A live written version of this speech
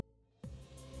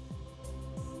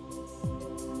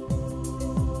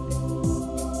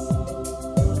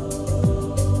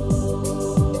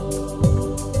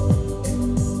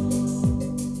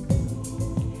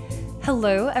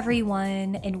Hello,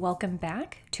 everyone, and welcome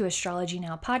back to Astrology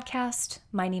Now podcast.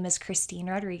 My name is Christine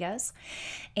Rodriguez,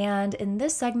 and in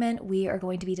this segment, we are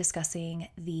going to be discussing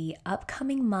the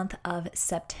upcoming month of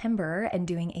September and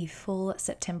doing a full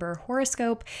September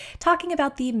horoscope, talking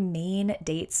about the main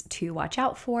dates to watch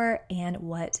out for and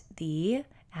what the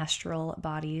astral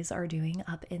bodies are doing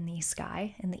up in the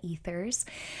sky, in the ethers.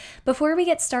 Before we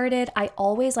get started, I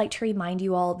always like to remind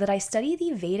you all that I study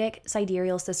the Vedic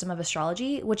sidereal system of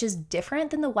astrology, which is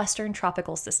different than the Western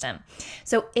tropical system.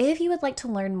 So if you would like to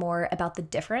learn more about the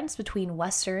difference between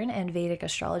Western and Vedic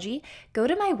astrology, go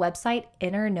to my website,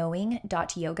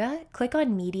 innerknowing.yoga, click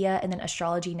on media and then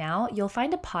Astrology Now. You'll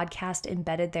find a podcast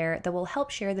embedded there that will help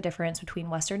share the difference between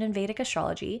Western and Vedic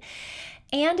astrology.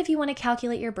 And if you want to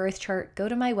calculate your birth chart, go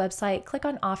to my website, click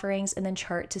on offerings, and then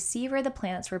chart to see where the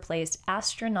planets were placed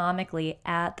astronomically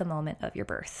at the moment of your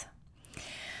birth.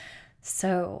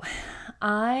 So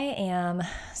I am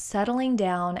settling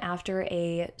down after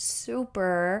a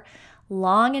super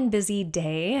long and busy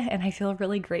day, and I feel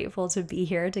really grateful to be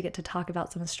here to get to talk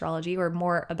about some astrology or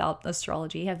more about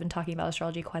astrology. I've been talking about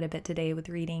astrology quite a bit today with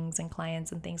readings and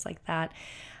clients and things like that.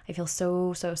 I feel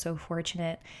so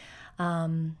fortunate.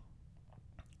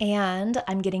 And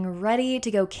I'm getting ready to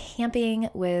go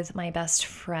camping with my best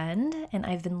friend, and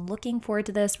I've been looking forward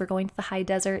to this. We're going to the high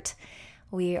desert.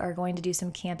 We are going to do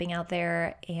some camping out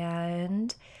there,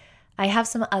 and I have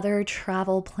some other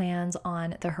travel plans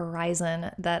on the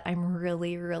horizon that I'm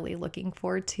really looking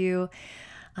forward to.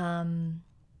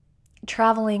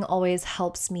 Traveling always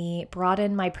helps me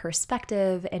broaden my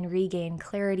perspective and regain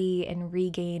clarity and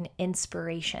regain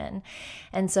inspiration.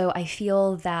 And so I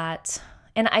feel that...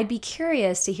 And I'd be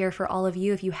curious to hear for all of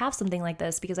you if you have something like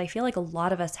this, because I feel like a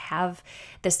lot of us have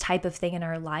this type of thing in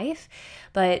our life.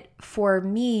 But for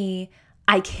me,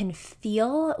 I can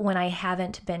feel when I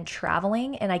haven't been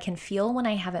traveling, and I can feel when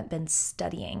I haven't been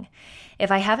studying.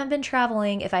 If I haven't been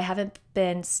traveling, if I haven't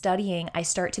been studying, I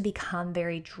start to become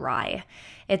very dry.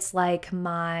 It's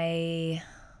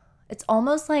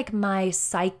almost like my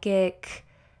psychic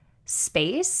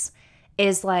space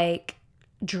is like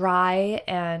dry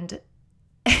and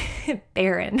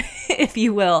barren, if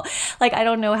you will. Like, I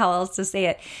don't know how else to say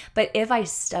it. But if I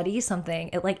study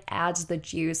something, it like adds the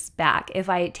juice back. If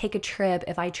I take a trip,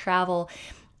 if I travel,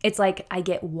 it's like I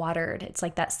get watered. It's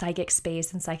like that psychic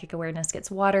space and psychic awareness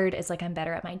gets watered. It's like I'm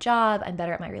better at my job. I'm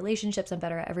better at my relationships. I'm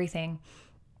better at everything.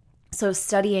 So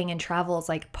studying and travel is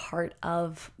like part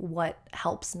of what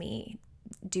helps me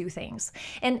do things.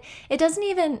 And it doesn't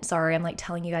even, sorry, I'm like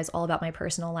telling you guys all about my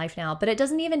personal life now, but it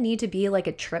doesn't even need to be like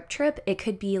a trip. It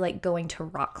could be like going to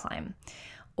rock climb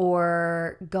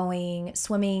or going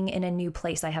swimming in a new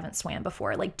place I haven't swam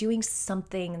before, like doing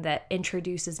something that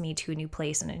introduces me to a new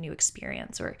place and a new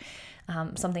experience or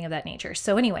something of that nature.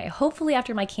 So anyway, hopefully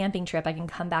after my camping trip, I can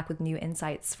come back with new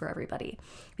insights for everybody,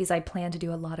 because I plan to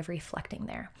do a lot of reflecting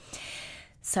there.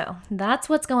 So that's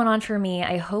what's going on for me.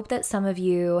 I hope that some of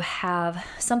you have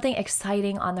something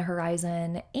exciting on the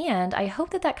horizon, and I hope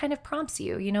that kind of prompts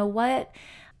you. You know what?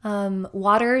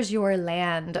 Waters your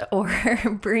land or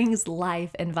brings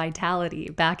life and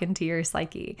vitality back into your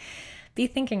psyche. Be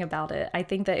thinking about it. I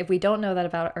think that if we don't know that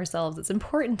about ourselves, it's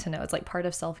important to know. It's like part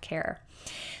of self-care.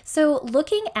 So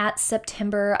looking at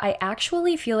September, I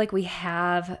actually feel like we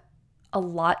have a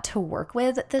lot to work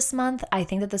with this month. I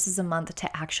think that this is a month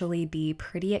to actually be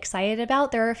pretty excited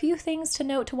about. There are a few things to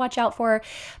note to watch out for,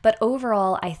 but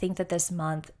overall, I think that this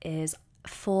month is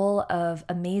full of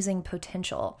amazing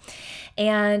potential.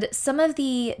 And some of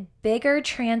the bigger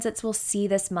transits we'll see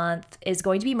this month is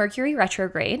going to be Mercury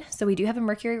retrograde. So we do have a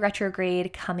Mercury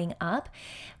retrograde coming up.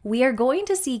 We are going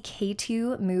to see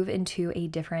Ketu move into a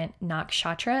different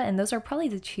nakshatra, and those are probably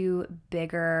the two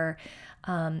bigger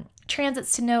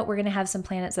transits to note. We're going to have some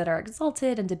planets that are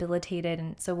exalted and debilitated,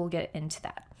 and so we'll get into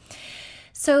that.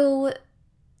 So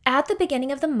at the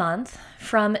beginning of the month,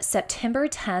 from September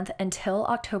 10th until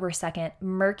October 2nd,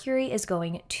 Mercury is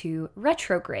going to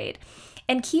retrograde.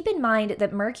 And keep in mind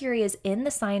that Mercury is in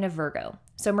the sign of Virgo.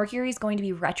 So Mercury is going to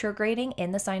be retrograding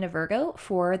in the sign of Virgo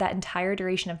for that entire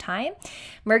duration of time.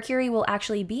 Mercury will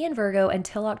actually be in Virgo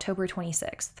until October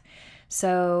 26th.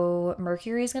 So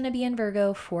Mercury is going to be in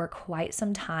Virgo for quite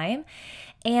some time.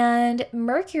 And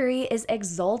Mercury is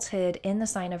exalted in the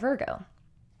sign of Virgo.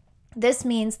 This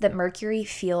means that Mercury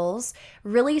feels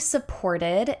really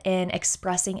supported in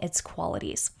expressing its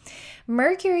qualities.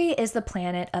 Mercury is the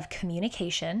planet of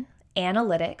communication,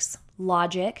 analytics,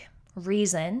 logic,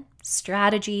 reason,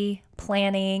 strategy,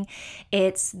 planning.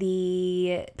 It's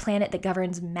the planet that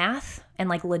governs math and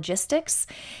like logistics.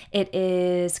 It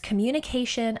is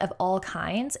communication of all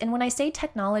kinds. And when I say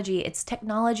technology, it's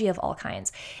technology of all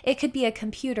kinds. It could be a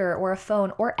computer or a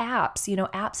phone or apps.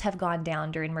 Apps have gone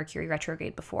down during Mercury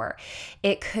retrograde before.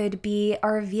 It could be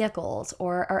our vehicles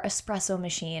or our espresso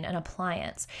machine, an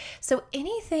appliance. So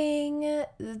anything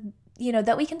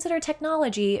that we consider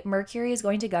technology, Mercury is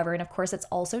going to govern. Of course, it's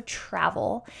also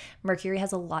travel. Mercury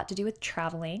has a lot to do with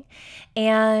traveling,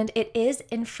 and it is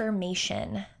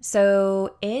information.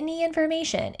 So any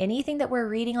information, anything that we're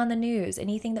reading on the news,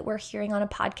 anything that we're hearing on a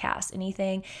podcast,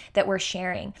 anything that we're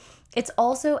sharing, it's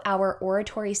also our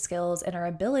oratory skills and our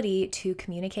ability to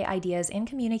communicate ideas and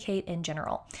communicate in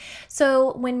general.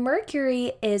 So when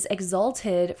Mercury is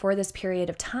exalted for this period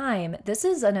of time, this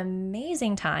is an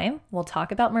amazing time. We'll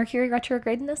talk about Mercury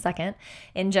retrograde in a second.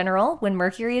 In general, when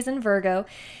Mercury is in Virgo,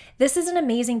 this is an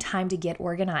amazing time to get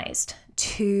organized,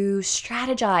 to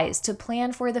strategize, to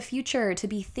plan for the future, to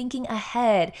be thinking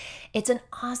ahead. It's an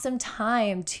awesome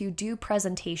time to do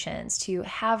presentations, to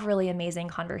have really amazing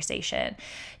conversation,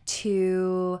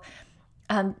 to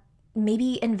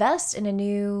maybe invest in a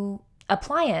new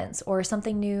appliance or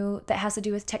something new that has to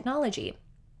do with technology.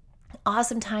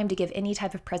 Awesome time to give any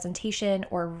type of presentation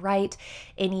or write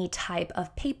any type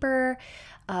of paper.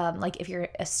 Like if you're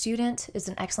a student, is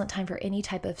an excellent time for any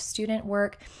type of student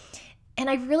work. And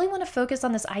I really want to focus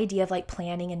on this idea of like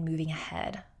planning and moving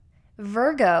ahead.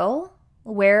 Virgo,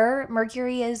 where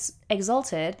Mercury is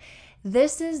exalted,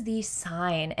 this is the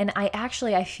sign. And I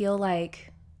feel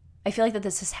like that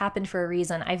this has happened for a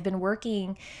reason. I've been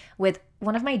working with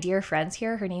one of my dear friends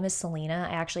here. Her name is Selena.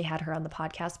 I actually had her on the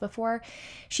podcast before.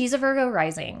 She's a Virgo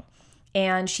rising,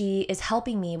 and she is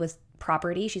helping me with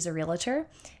property. She's a realtor.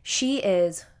 She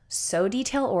is so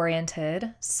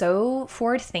detail-oriented, so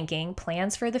forward-thinking,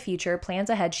 plans for the future, plans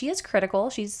ahead. She is critical.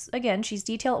 She's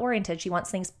detail-oriented. She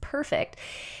wants things perfect.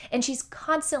 And she's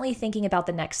constantly thinking about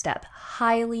the next step.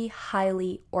 Highly,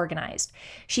 highly organized.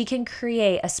 She can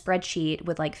create a spreadsheet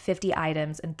with like 50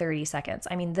 items in 30 seconds.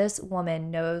 I mean, this woman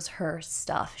knows her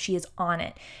stuff. She is on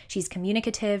it. She's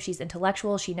communicative. She's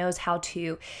intellectual. She knows how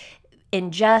to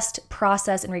ingest,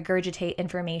 process, and regurgitate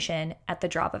information at the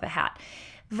drop of a hat.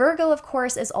 Virgo, of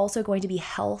course, is also going to be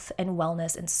health and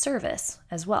wellness and service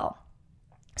as well.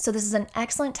 So this is an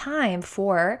excellent time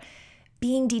for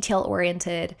being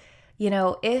detail-oriented.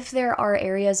 If there are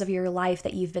areas of your life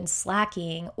that you've been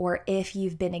slacking or if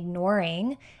you've been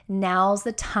ignoring, now's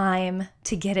the time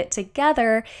to get it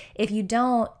together. If you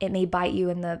don't, it may bite you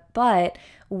in the butt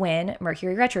when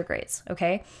Mercury retrogrades,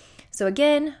 okay? So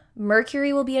again,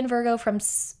 Mercury will be in Virgo from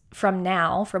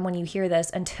when you hear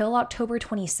this, until October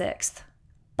 26th.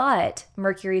 But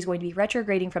Mercury is going to be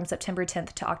retrograding from September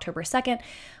 10th to October 2nd,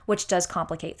 which does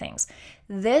complicate things.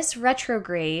 This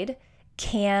retrograde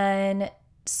can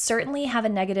certainly have a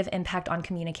negative impact on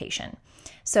communication.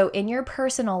 So in your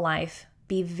personal life,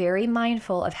 be very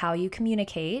mindful of how you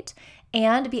communicate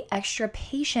and be extra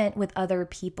patient with other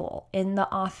people in the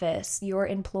office, your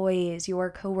employees, your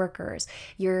coworkers,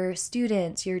 your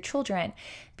students, your children.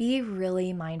 Be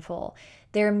really mindful.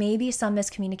 There may be some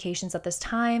miscommunications at this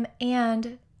time,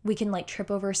 and we can like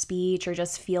trip over speech or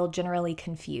just feel generally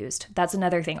confused. That's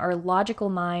another thing. Our logical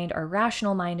mind, our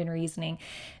rational mind and reasoning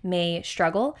may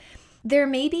struggle. There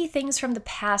may be things from the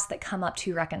past that come up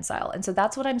to reconcile. And so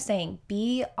that's what I'm saying.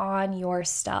 Be on your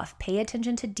stuff. Pay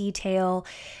attention to detail.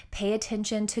 Pay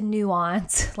attention to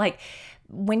nuance. Like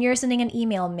when you're sending an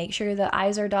email, make sure the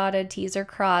I's are dotted, T's are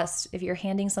crossed. If you're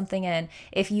handing something in,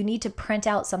 if you need to print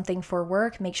out something for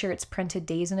work, make sure it's printed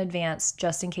days in advance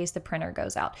just in case the printer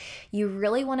goes out. You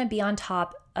really want to be on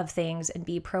top of things and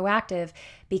be proactive,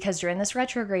 because during this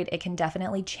retrograde, it can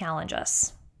definitely challenge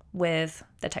us with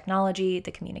the technology,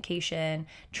 the communication.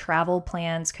 Travel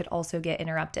plans could also get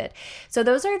interrupted. So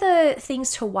those are the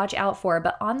things to watch out for.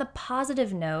 But on the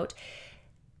positive note,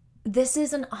 this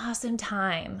is an awesome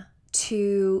time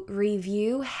to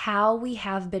review how we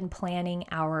have been planning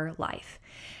our life,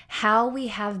 how we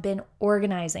have been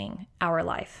organizing our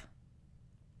life.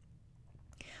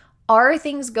 Are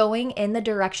things going in the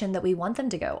direction that we want them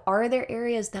to go? Are there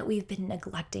areas that we've been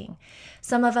neglecting?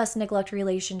 Some of us neglect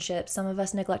relationships. Some of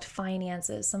us neglect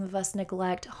finances. Some of us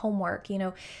neglect homework.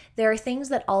 There are things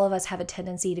that all of us have a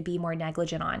tendency to be more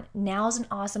negligent on. Now's an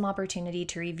awesome opportunity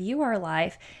to review our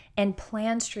life and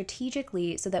plan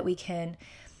strategically so that we can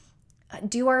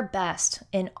do our best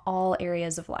in all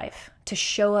areas of life, to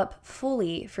show up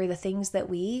fully for the things that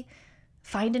we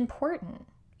find important.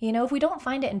 If we don't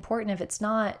find it important, if it's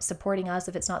not supporting us,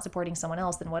 if it's not supporting someone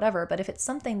else, then whatever. But if it's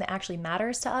something that actually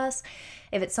matters to us,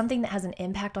 if it's something that has an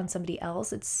impact on somebody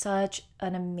else, it's such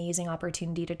an amazing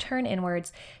opportunity to turn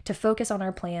inwards, to focus on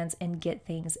our plans and get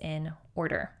things in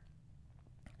order.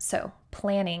 So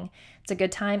planning, it's a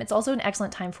good time. It's also an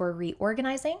excellent time for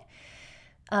reorganizing.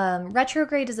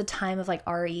 Retrograde is a time of like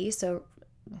RE, so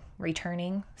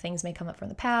returning. Things may come up from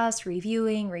the past,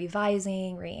 reviewing,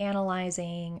 revising,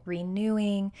 reanalyzing,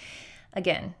 renewing.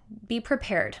 Again, be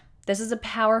prepared. This is a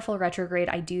powerful retrograde.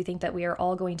 I do think that we are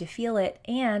all going to feel it.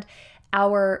 And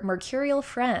our mercurial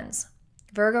friends,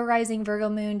 Virgo rising, Virgo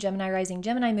moon, Gemini rising,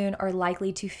 Gemini moon, are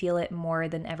likely to feel it more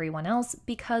than everyone else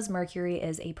because Mercury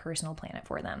is a personal planet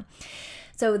for them.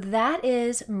 So that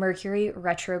is Mercury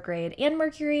retrograde and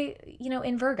Mercury,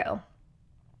 in Virgo.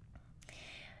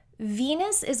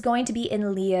 Venus is going to be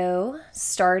in Leo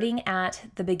starting at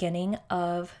the beginning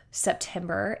of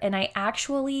September, and I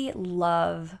actually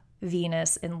love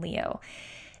Venus in Leo.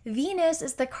 Venus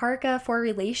is the karka for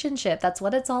relationship. That's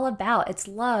what it's all about. It's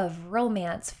love,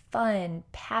 romance, fun,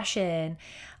 passion,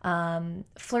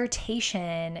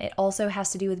 flirtation. It also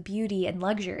has to do with beauty and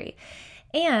luxury.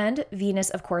 And Venus,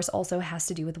 of course, also has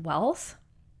to do with wealth.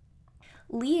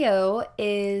 Leo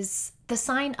is the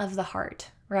sign of the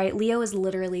heart, right? Leo is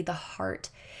literally the heart.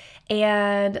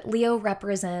 And Leo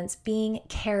represents being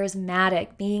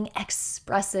charismatic, being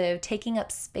expressive, taking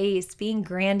up space, being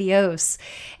grandiose.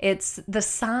 It's the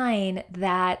sign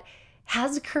that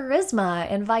has charisma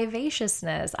and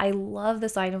vivaciousness. I love the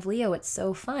sign of Leo. It's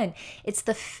so fun. It's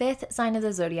the 5th sign of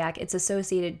the zodiac. It's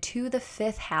associated to the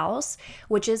 5th house,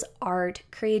 which is art,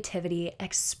 creativity,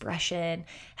 expression,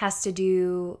 has to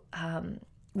do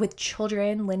with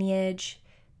children, lineage.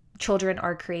 Children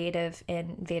are creative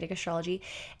in Vedic astrology,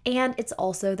 and it's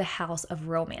also the house of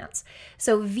romance.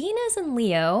 So Venus and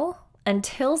Leo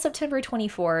until September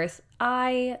 24th,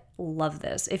 I love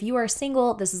this. If you are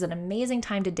single, this is an amazing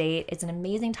time to date. It's an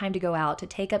amazing time to go out, to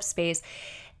take up space,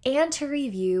 and to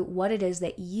review what it is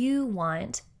that you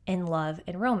want in love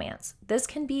and romance. This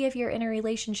can be if you're in a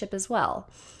relationship as well.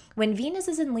 When Venus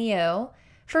is in Leo,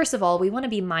 first of all, we want to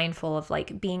be mindful of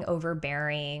like being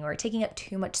overbearing or taking up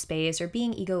too much space or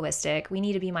being egoistic. We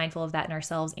need to be mindful of that in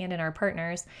ourselves and in our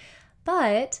partners.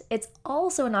 But it's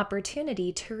also an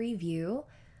opportunity to review,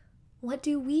 what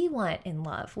do we want in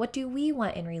love? What do we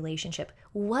want in relationship?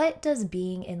 What does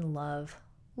being in love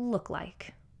look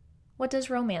like? What does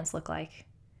romance look like?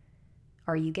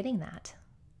 Are you getting that?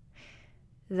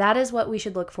 That is what we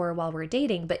should look for while we're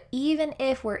dating. But even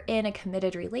if we're in a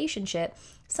committed relationship,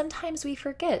 sometimes we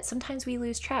forget, sometimes we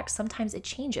lose track, sometimes it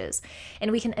changes.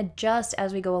 And we can adjust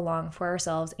as we go along for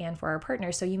ourselves and for our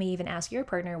partners. So you may even ask your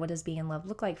partner, what does being in love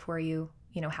look like for you?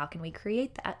 How can we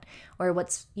create that? Or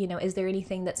is there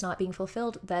anything that's not being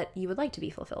fulfilled that you would like to be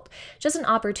fulfilled? Just an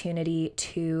opportunity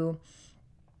to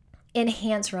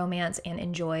enhance romance and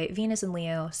enjoy Venus and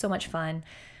Leo. So much fun.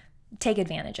 Take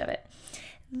advantage of it.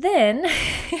 Then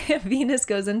Venus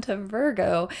goes into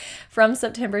Virgo from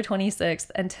September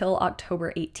 26th until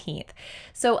October 18th.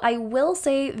 So I will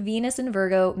say Venus in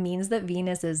Virgo means that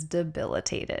Venus is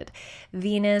debilitated.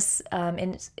 Venus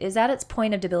is at its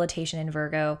point of debilitation in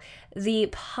Virgo. The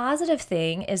positive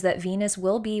thing is that Venus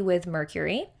will be with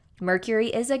Mercury. Mercury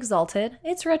is exalted.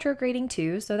 It's retrograding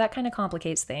too, so that kind of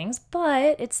complicates things,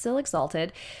 but it's still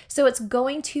exalted. So it's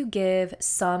going to give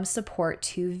some support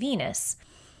to Venus.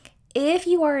 If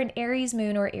you are an Aries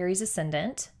moon or Aries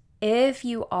ascendant, if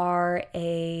you are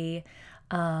a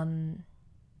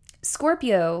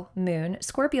Scorpio moon,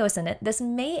 Scorpio ascendant, this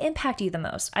may impact you the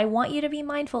most. I want you to be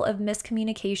mindful of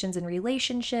miscommunications in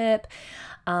relationship,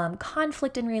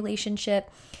 conflict in relationship.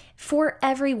 For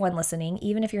everyone listening,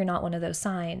 even if you're not one of those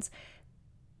signs,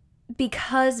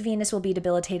 because Venus will be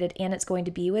debilitated and it's going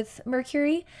to be with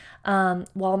Mercury,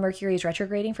 while Mercury is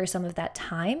retrograding for some of that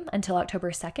time until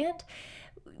October 2nd,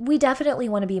 we definitely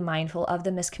want to be mindful of the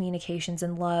miscommunications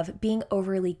in love, being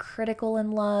overly critical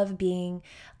in love, being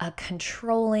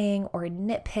controlling or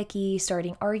nitpicky,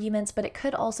 starting arguments, but it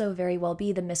could also very well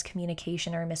be the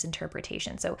miscommunication or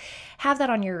misinterpretation. So have that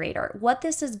on your radar. What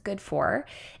this is good for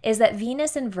is that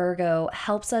Venus in Virgo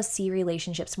helps us see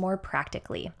relationships more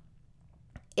practically.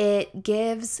 It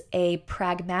gives a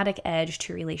pragmatic edge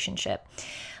to relationship.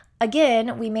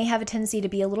 Again, we may have a tendency to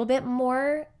be a little bit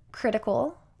more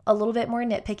critical, a little bit more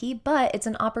nitpicky, but it's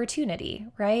an opportunity,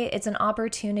 right? It's an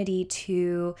opportunity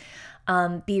to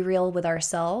be real with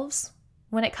ourselves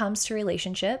when it comes to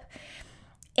relationship.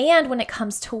 And when it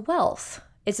comes to wealth,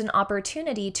 it's an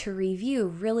opportunity to review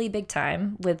really big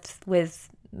time with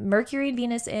Mercury and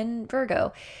Venus in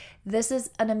Virgo. This is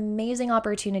an amazing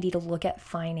opportunity to look at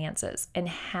finances and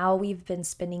how we've been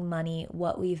spending money,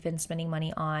 what we've been spending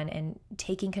money on, and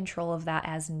taking control of that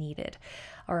as needed.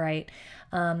 All right.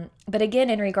 But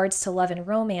again, in regards to love and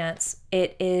romance,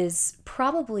 it is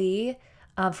probably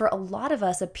for a lot of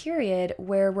us, a period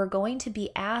where we're going to be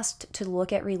asked to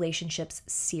look at relationships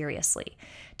seriously,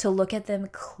 to look at them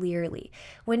clearly.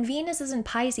 When Venus is in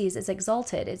Pisces, it's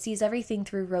exalted. It sees everything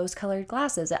through rose-colored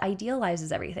glasses. It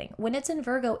idealizes everything. When it's in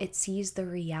Virgo, it sees the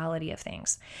reality of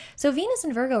things. So Venus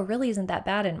in Virgo really isn't that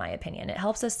bad, in my opinion. It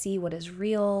helps us see what is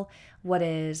real, what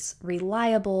is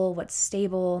reliable, what's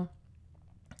stable.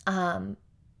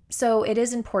 So it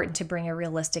is important to bring a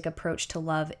realistic approach to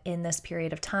love in this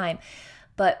period of time.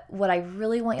 But what I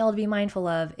really want y'all to be mindful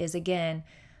of is, again,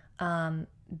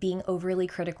 being overly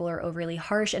critical or overly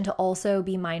harsh, and to also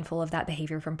be mindful of that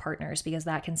behavior from partners, because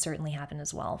that can certainly happen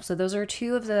as well. So those are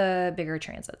two of the bigger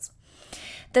transits.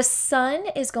 The sun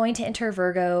is going to enter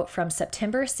Virgo from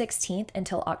September 16th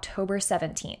until October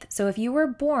 17th. So if you were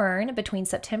born between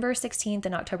September 16th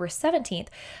and October 17th,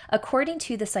 according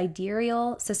to the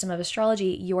sidereal system of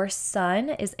astrology, your sun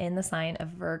is in the sign of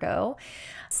Virgo.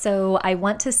 So I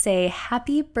want to say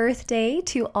happy birthday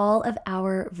to all of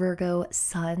our Virgo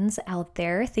suns out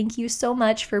there. Thank you so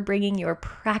much for bringing your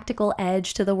practical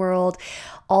edge to the world,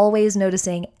 always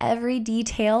noticing every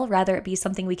detail, rather it be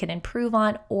something we can improve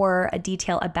on or a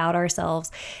detail about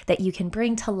ourselves that you can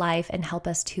bring to life and help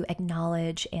us to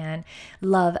acknowledge and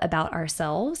love about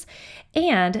ourselves.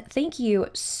 And thank you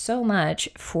so much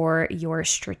for your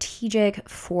strategic,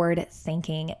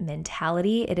 forward-thinking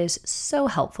mentality. It is so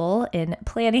helpful in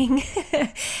planning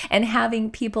and having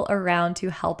people around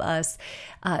to help us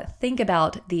think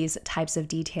about these types of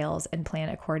details and plan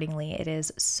accordingly. It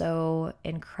is so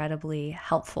incredibly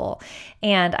helpful.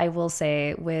 And I will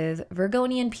say, with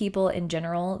Virgonian people in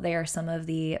general, they are some of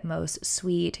the most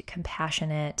sweet,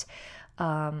 compassionate,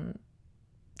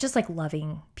 just like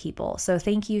loving people. So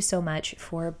thank you so much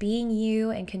for being you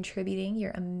and contributing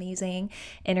your amazing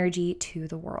energy to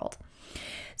the world.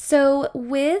 So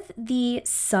with the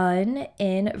sun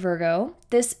in Virgo,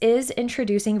 this is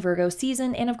introducing Virgo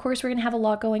season. And of course, we're going to have a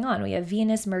lot going on. We have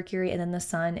Venus, Mercury, and then the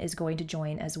sun is going to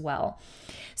join as well.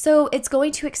 So it's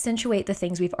going to accentuate the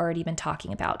things we've already been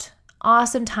talking about.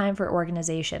 Awesome time for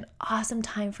organization, awesome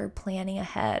time for planning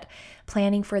ahead,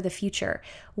 planning for the future.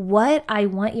 What I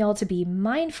want y'all to be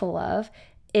mindful of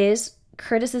is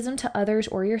criticism to others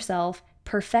or yourself,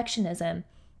 perfectionism,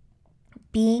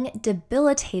 being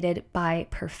debilitated by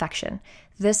perfection.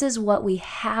 This is what we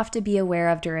have to be aware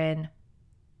of during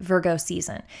Virgo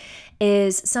season.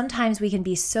 Is sometimes we can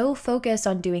be so focused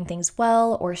on doing things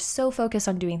well or so focused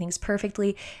on doing things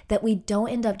perfectly that we don't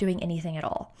end up doing anything at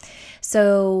all.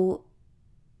 So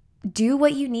do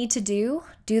what you need to do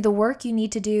the work you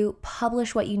need to do,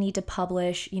 publish what you need to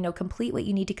publish, complete what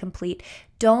you need to complete.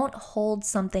 Don't hold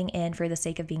something in for the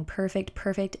sake of being perfect.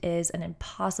 Perfect is an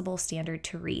impossible standard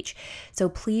to reach. So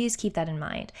please keep that in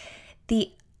mind.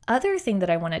 The other thing that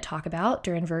I want to talk about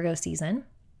during Virgo season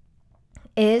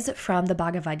is from the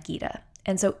Bhagavad Gita.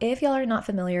 And so if y'all are not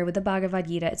familiar with the Bhagavad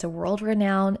Gita, it's a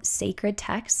world-renowned sacred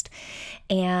text,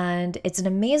 and it's an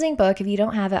amazing book. If you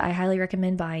don't have it, I highly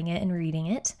recommend buying it and reading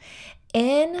it.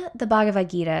 In the Bhagavad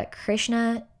Gita,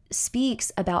 Krishna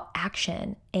speaks about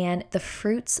action and the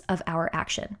fruits of our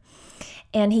action.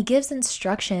 And he gives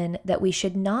instruction that we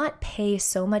should not pay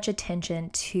so much attention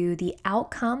to the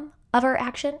outcome of our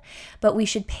action, but we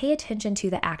should pay attention to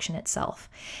the action itself.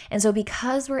 And so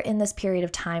because we're in this period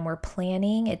of time where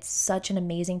planning, it's such an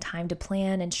amazing time to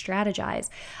plan and strategize,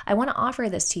 I want to offer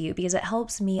this to you because it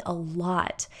helps me a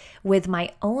lot with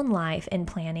my own life in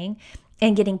planning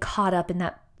and getting caught up in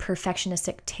that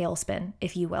perfectionistic tailspin,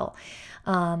 if you will.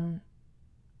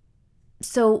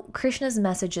 So Krishna's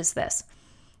message is this: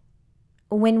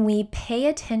 when we pay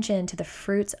attention to the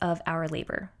fruits of our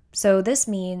labor, so this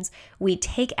means we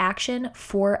take action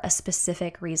for a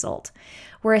specific result,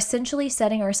 we're essentially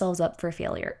setting ourselves up for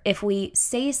failure. If we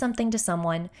say something to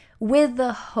someone with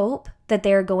the hope that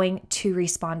they're going to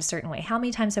respond a certain way, how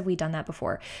many times have we done that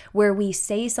before? Where we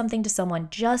say something to someone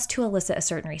just to elicit a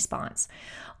certain response,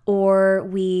 or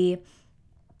we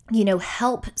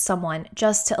help someone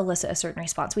just to elicit a certain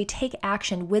response. We take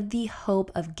action with the hope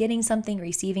of getting something,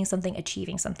 receiving something,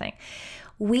 achieving something.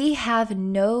 We have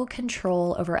no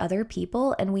control over other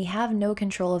people, and we have no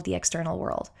control of the external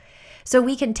world. So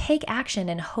we can take action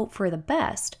and hope for the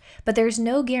best, but there's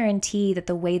no guarantee that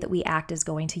the way that we act is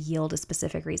going to yield a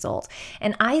specific result.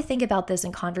 And I think about this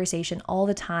in conversation all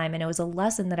the time, and it was a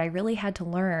lesson that I really had to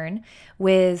learn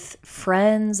with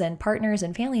friends and partners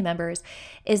and family members,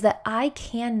 is that I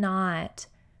cannot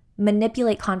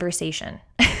manipulate conversation.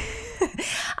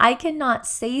 I cannot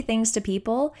say things to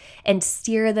people and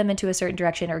steer them into a certain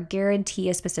direction or guarantee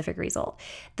a specific result.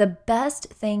 The best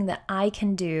thing that I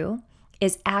can do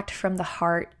is act from the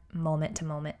heart moment to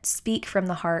moment. Speak from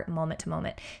the heart moment to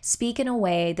moment. Speak in a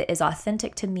way that is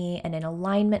authentic to me and in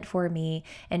alignment for me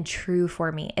and true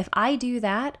for me. If I do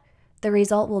that, the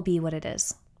result will be what it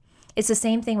is. It's the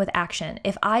same thing with action.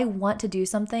 If I want to do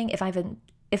something, if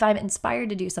I'm inspired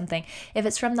to do something, if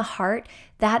it's from the heart,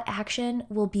 that action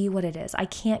will be what it is. I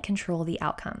can't control the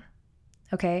outcome.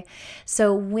 Okay?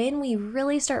 So when we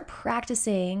really start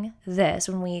practicing this,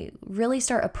 when we really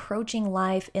start approaching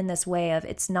life in this way of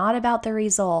it's not about the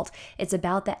result, it's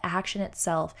about the action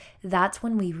itself, that's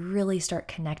when we really start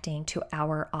connecting to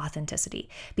our authenticity,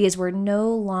 because we're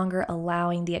no longer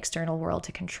allowing the external world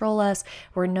to control us.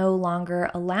 We're no longer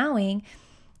allowing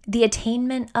the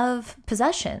attainment of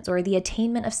possessions or the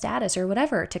attainment of status or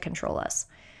whatever to control us.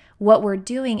 What we're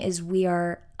doing is we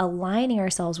are aligning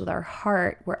ourselves with our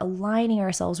heart. We're aligning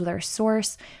ourselves with our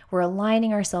source. We're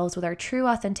aligning ourselves with our true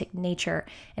authentic nature,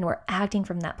 and we're acting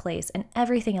from that place. And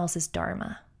everything else is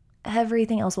dharma.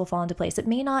 Everything else will fall into place. It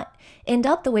may not end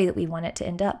up the way that we want it to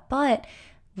end up, but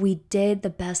we did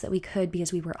the best that we could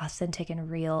because we were authentic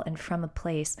and real and from a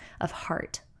place of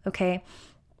heart. Okay?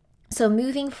 So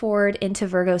moving forward into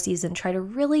Virgo season, try to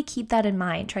really keep that in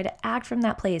mind. Try to act from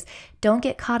that place. Don't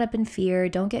get caught up in fear.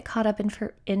 Don't get caught up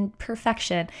in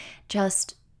perfection.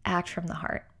 Just act from the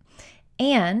heart.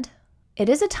 And it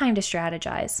is a time to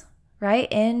strategize, right?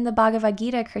 In the Bhagavad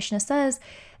Gita, Krishna says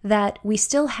that we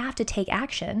still have to take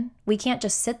action. We can't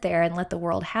just sit there and let the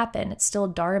world happen. It's still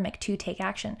dharmic to take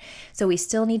action. So we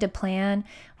still need to plan.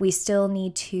 We still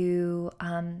need to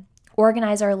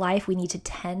organize our life. We need to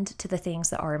tend to the things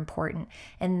that are important.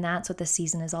 And that's what this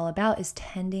season is all about, is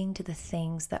tending to the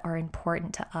things that are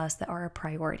important to us, that are a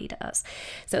priority to us.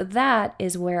 So that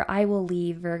is where I will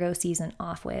leave Virgo season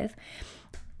off with.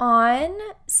 On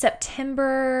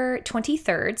September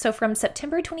 23rd, so from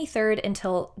September 23rd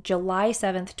until July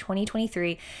 7th,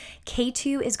 2023,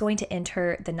 Ketu is going to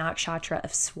enter the nakshatra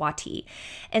of Swati.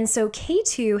 And so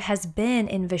Ketu has been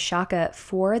in Vishaka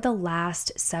for the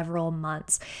last several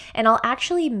months. And I'll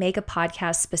actually make a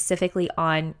podcast specifically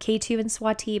on Ketu and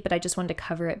Swati, but I just wanted to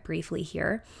cover it briefly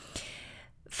here.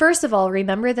 First of all,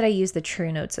 remember that I use the true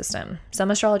node system.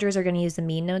 Some astrologers are going to use the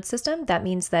mean node system. That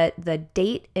means that the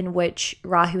date in which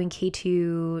Rahu and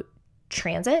Ketu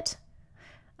transit,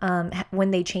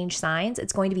 when they change signs,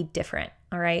 it's going to be different.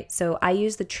 All right. So I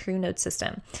use the true node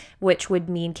system, which would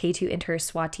mean Ketu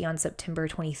enters Swati on September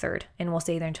 23rd, and we'll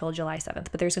stay there until July 7th.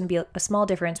 But there's going to be a small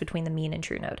difference between the mean and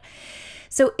true node.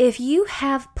 So if you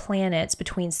have planets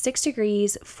between 6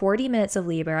 degrees, 40 minutes of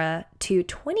Libra to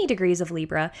 20 degrees of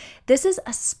Libra, this is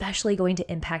especially going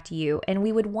to impact you. And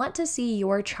we would want to see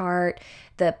your chart,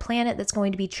 the planet that's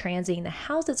going to be transiting, the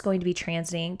house that's going to be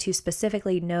transiting, to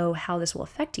specifically know how this will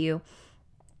affect you.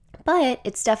 But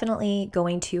it's definitely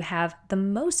going to have the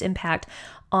most impact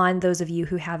on those of you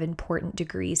who have important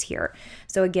degrees here.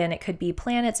 So again, it could be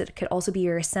planets. It could also be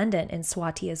your ascendant in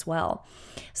Swati as well.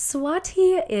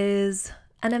 Swati is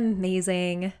an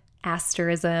amazing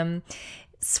asterism.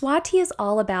 Swati is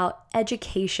all about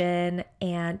education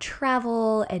and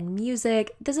travel and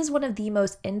music. This is one of the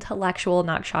most intellectual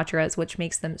nakshatras, which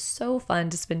makes them so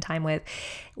fun to spend time with.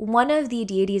 One of the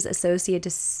deities associated to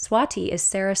Swati is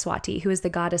Saraswati, who is the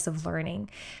goddess of learning.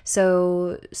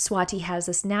 So Swati has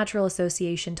this natural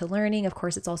association to learning. Of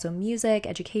course, it's also music,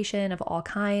 education of all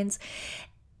kinds.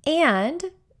 And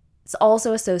it's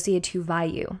also associated to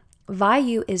Vayu.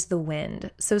 Vayu is the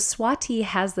wind. So Swati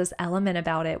has this element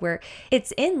about it where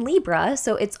it's in Libra,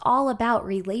 so it's all about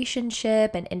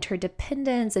relationship and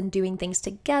interdependence and doing things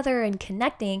together and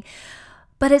connecting,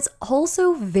 but it's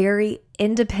also very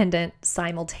independent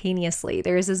simultaneously.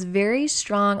 There is this very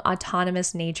strong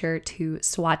autonomous nature to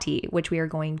Swati, which we are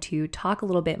going to talk a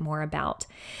little bit more about.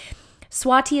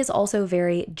 Swati is also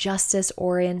very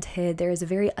justice-oriented. There is a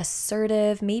very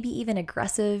assertive, maybe even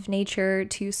aggressive nature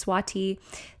to Swati.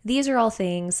 These are all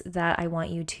things that I want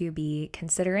you to be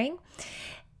considering.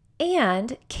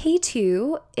 And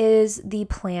Ketu is the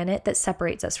planet that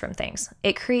separates us from things.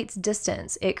 It creates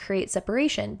distance, it creates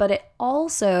separation, but it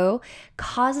also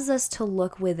causes us to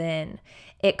look within.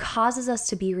 It causes us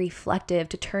to be reflective,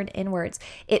 to turn inwards.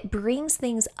 It brings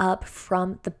things up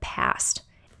from the past.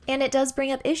 And it does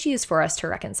bring up issues for us to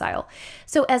reconcile.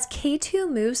 So as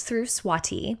Ketu moves through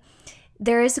Swati,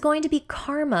 there is going to be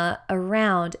karma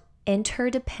around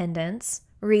interdependence,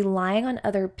 relying on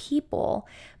other people,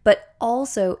 but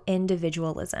also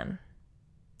individualism.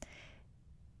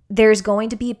 there's going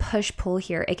to be push-pull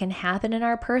here. It can happen in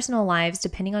our personal lives,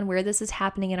 depending on where this is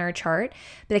happening in our chart,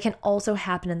 but it can also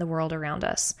happen in the world around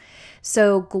us.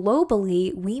 So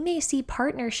globally, we may see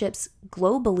partnerships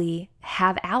globally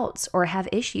have outs or have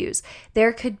issues.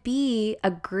 There could be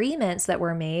agreements that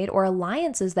were made or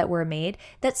alliances that were made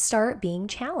that start being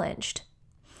challenged.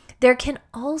 There can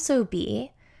also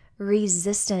be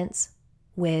resistance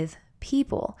with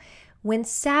people. When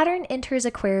Saturn enters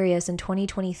Aquarius in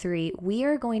 2023, we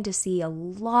are going to see a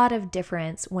lot of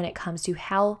difference when it comes to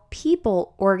how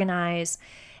people organize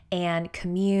and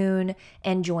commune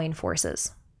and join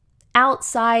forces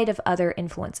outside of other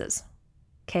influences.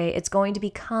 Okay, it's going to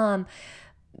become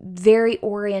very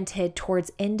oriented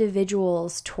towards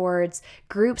individuals, towards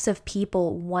groups of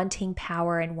people wanting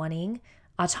power and wanting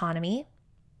autonomy.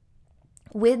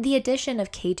 With the addition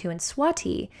of Ketu and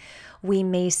Swati, we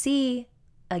may see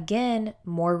again,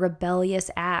 more rebellious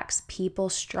acts, people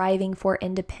striving for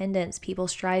independence, people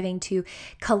striving to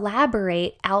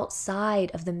collaborate outside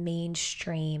of the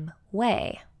mainstream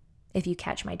way, if you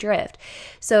catch my drift.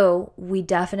 So we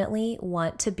definitely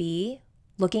want to be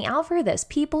looking out for this.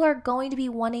 People are going to be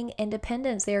wanting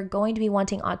independence. They are going to be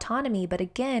wanting autonomy. But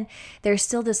again, there's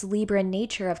still this Libra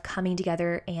nature of coming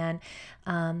together and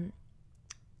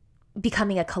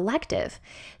becoming a collective.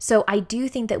 So I do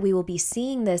think that we will be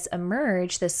seeing this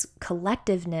emerge, this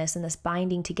collectiveness and this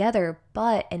binding together,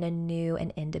 but in a new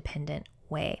and independent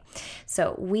way.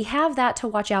 So we have that to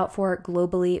watch out for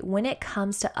globally. When it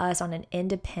comes to us on an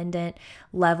independent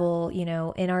level,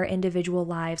 in our individual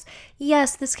lives,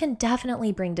 yes, this can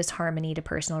definitely bring disharmony to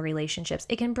personal relationships.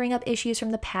 It can bring up issues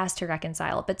from the past to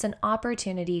reconcile, but it's an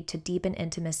opportunity to deepen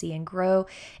intimacy and grow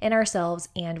in ourselves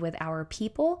and with our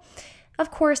people. Of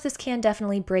course, this can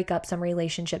definitely break up some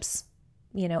relationships,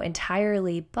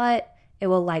 entirely, but it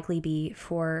will likely be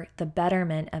for the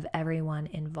betterment of everyone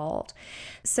involved.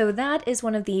 So that is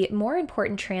one of the more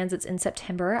important transits in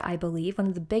September, I believe, one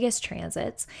of the biggest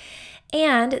transits.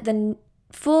 And the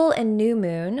full and new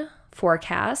moon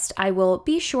forecast, I will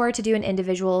be sure to do an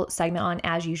individual segment on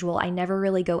as usual. I never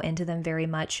really go into them very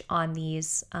much on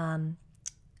these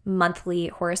monthly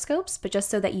horoscopes, but just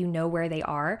so that you know where they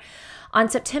are. On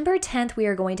September 10th, we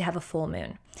are going to have a full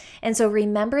moon. And so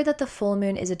remember that the full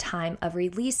moon is a time of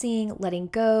releasing, letting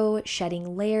go,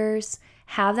 shedding layers.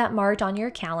 Have that marked on your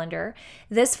calendar.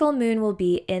 This full moon will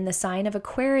be in the sign of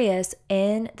Aquarius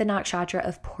in the nakshatra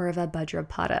of Purva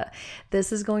Bhadrapada.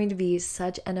 This is going to be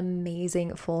such an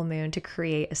amazing full moon to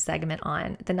create a segment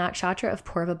on. The nakshatra of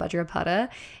Purva Bhadrapada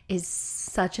is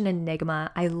such an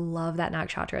enigma. I love that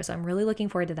nakshatra, so I'm really looking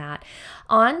forward to that.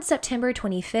 On September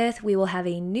 25th, we will have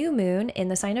a new moon in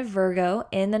the sign of Virgo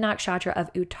in the nakshatra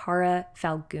of Uttara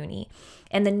Phalguni.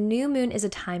 And the new moon is a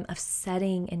time of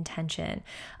setting intention,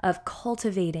 of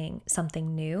cultivating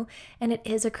something new. And it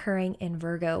is occurring in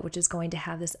Virgo, which is going to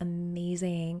have this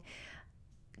amazing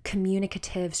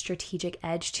communicative, strategic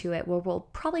edge to it, where we'll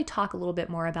probably talk a little bit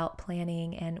more about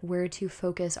planning and where to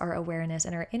focus our awareness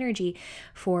and our energy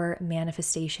for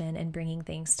manifestation and bringing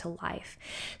things to life.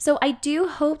 So I do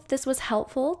hope this was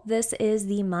helpful. This is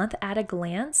the month at a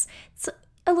glance. It's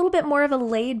a little bit more of a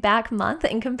laid back month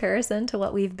in comparison to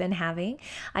what we've been having.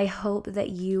 I hope that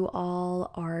you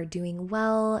all are doing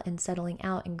well and settling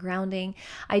out and grounding.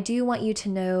 I do want you to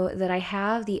know that I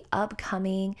have the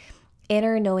upcoming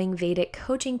Inner Knowing Vedic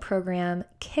coaching program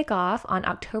kickoff on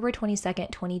October 22nd,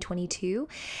 2022.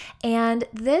 And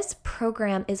this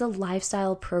program is a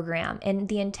lifestyle program, and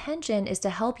the intention is to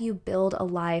help you build a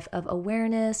life of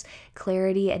awareness,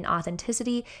 clarity, and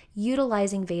authenticity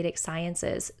utilizing Vedic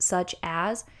sciences such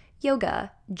as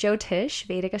yoga, Jyotish,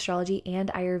 Vedic astrology, and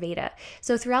Ayurveda.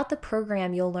 So throughout the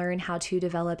program, you'll learn how to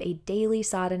develop a daily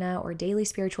sadhana or daily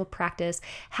spiritual practice,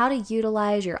 how to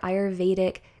utilize your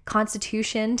Ayurvedic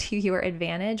constitution to your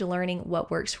advantage, learning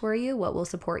what works for you, what will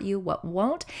support you, what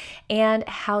won't, and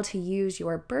how to use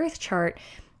your birth chart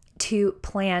to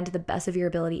plan to the best of your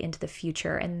ability into the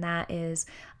future. And that is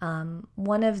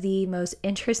one of the most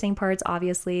interesting parts,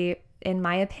 obviously, in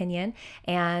my opinion.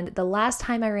 And the last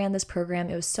time I ran this program,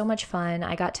 it was so much fun.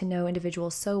 I got to know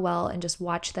individuals so well and just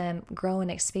watch them grow and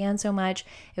expand so much.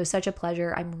 It was such a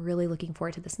pleasure. I'm really looking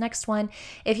forward to this next one.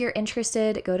 If you're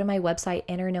interested, go to my website,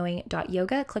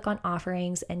 innerknowing.yoga, click on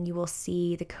offerings, and you will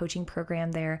see the coaching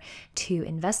program there to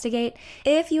investigate.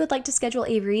 If you would like to schedule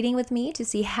a reading with me to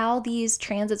see how these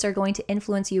transits are going to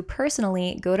influence you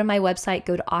personally, go to my website,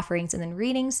 go to offerings and then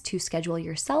readings to schedule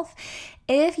yourself.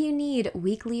 If you need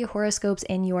weekly horoscopes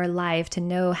in your life to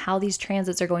know how these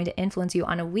transits are going to influence you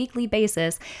on a weekly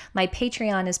basis, my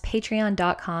Patreon is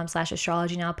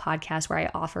patreon.com/astrologynowpodcast, where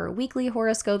I offer weekly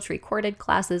horoscopes, recorded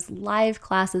classes, live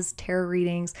classes, tarot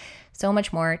readings, so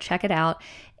much more. Check it out.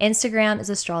 Instagram is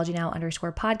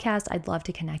astrologynow_podcast. I'd love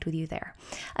to connect with you there.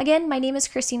 Again, my name is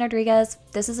Christine Rodriguez.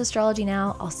 This is Astrology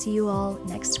Now. I'll see you all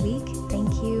next week.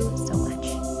 Thank you so much.